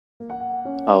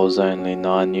I was only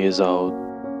 9 years old.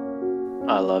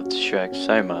 I loved Shrek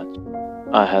so much.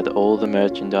 I had all the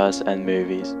merchandise and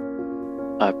movies.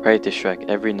 I prayed to Shrek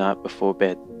every night before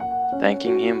bed,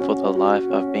 thanking him for the life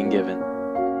I've been given.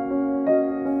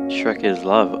 Shrek is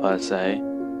love, I say.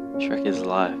 Shrek is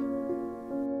life.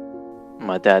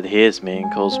 My dad hears me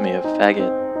and calls me a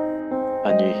faggot.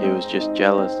 I knew he was just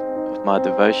jealous of my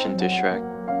devotion to Shrek.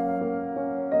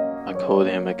 I called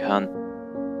him a cunt.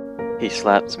 He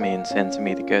slaps me and sends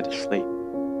me to go to sleep.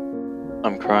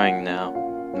 I'm crying now,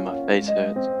 and my face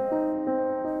hurts.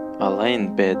 I lay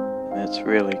in bed, and it's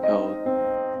really cold.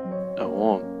 A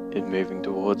warmth is moving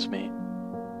towards me.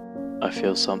 I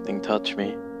feel something touch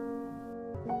me.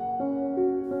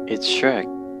 It's Shrek.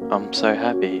 I'm so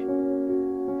happy.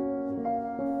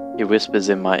 He whispers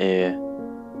in my ear,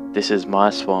 "This is my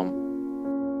swamp."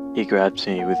 He grabs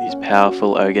me with his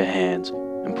powerful ogre hands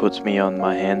and puts me on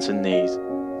my hands and knees.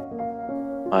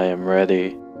 I am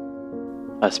ready.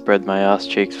 I spread my ass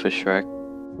cheeks for Shrek.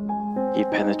 He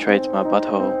penetrates my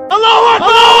butthole. الله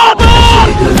أكبر!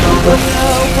 يا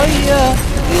أخيا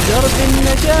بدرب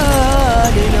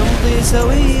النجاة لنمضي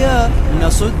سويا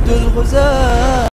نصد الغزاة.